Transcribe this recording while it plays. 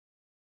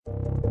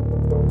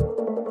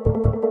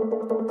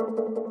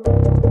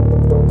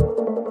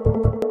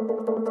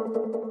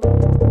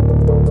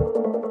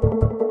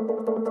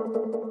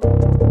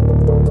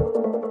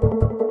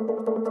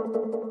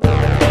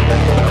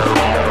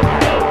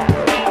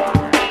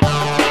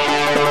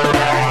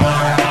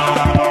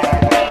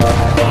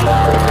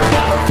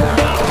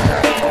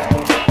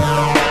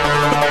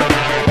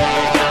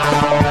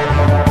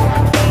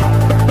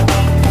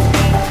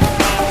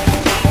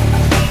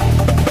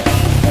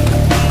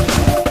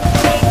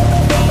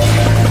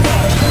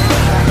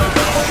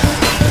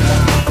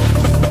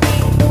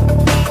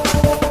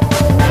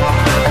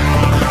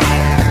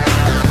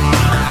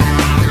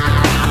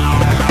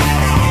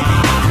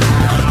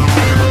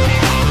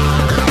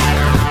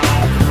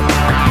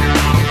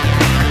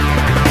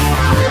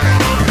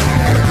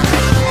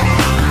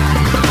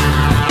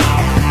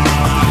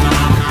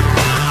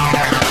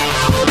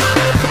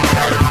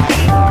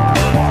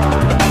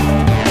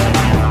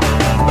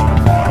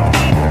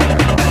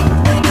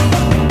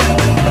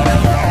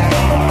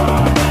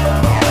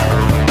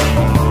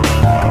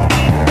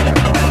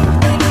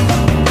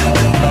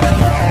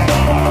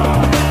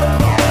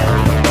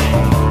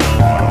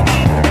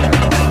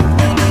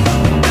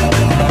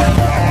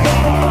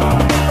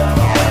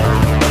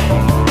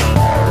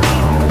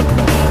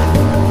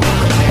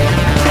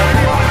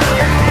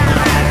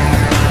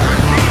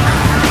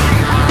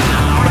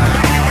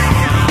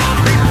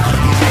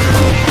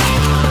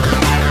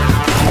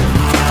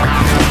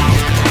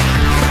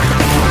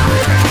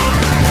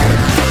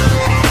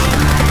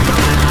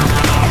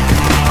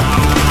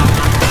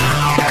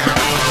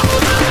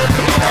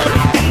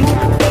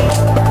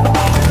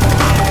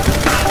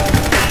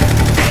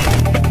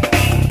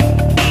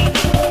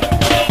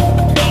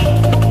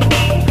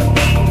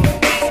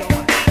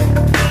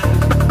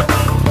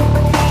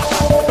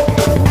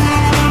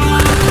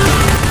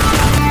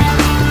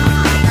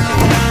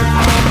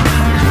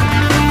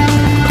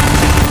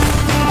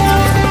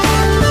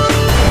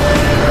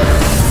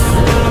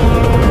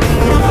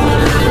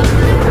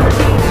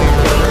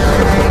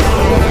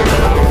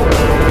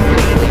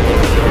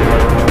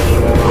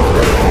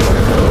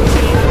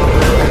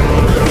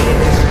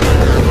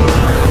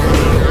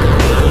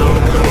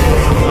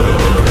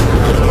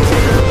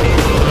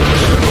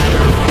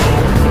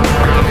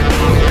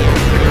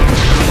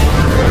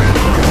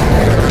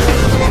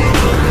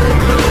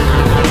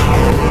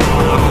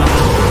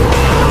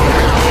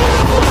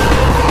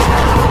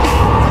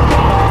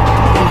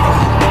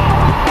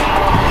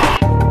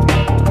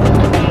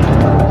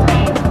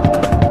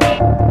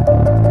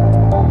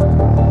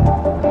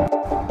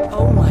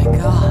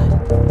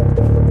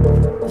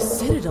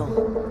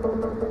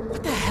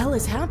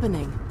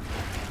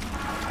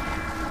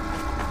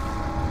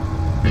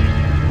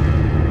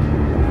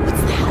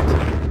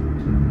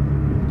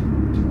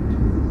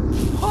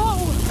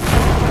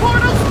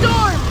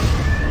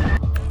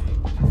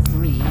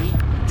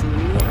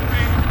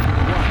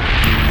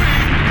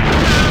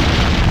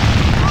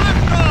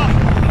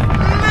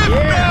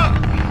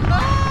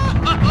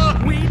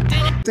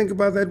think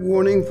about that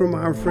warning from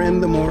our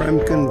friend, the more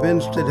I'm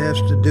convinced it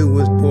has to do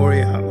with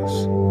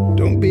Borealis.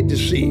 Don't be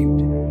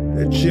deceived.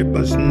 That ship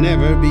must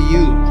never be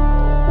used.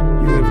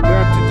 You have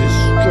got to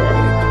destroy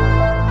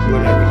it,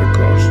 whatever the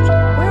cost.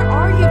 Where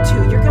are you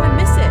two? You're gonna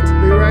miss it.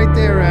 Be right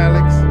there,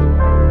 Alex.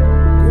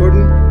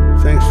 Gordon,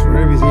 thanks for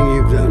everything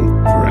you've done.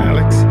 For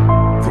Alex,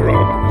 for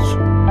all of us.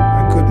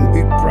 I couldn't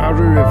be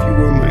prouder if you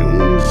were my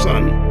own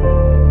son.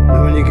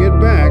 Now when you get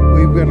back,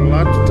 we've got a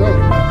lot to talk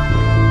about.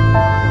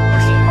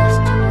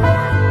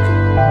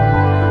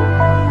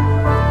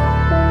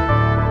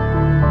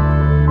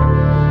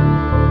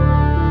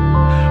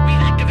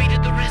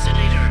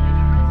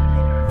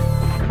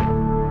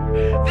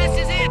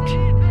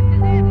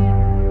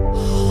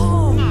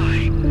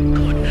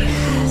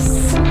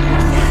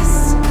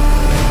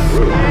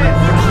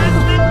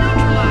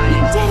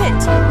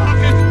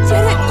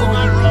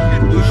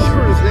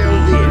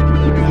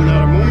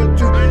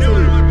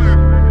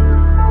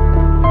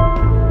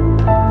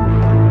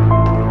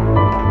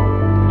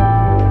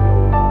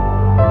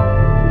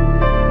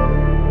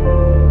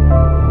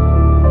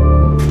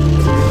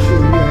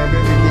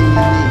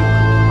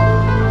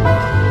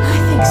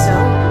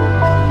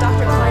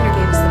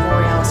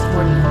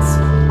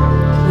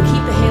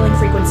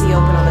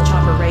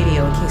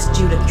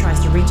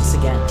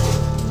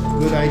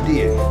 Good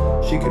idea.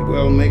 She could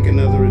well make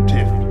another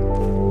attempt.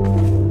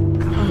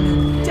 Oh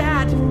no.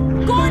 Dad!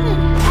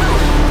 Gordon!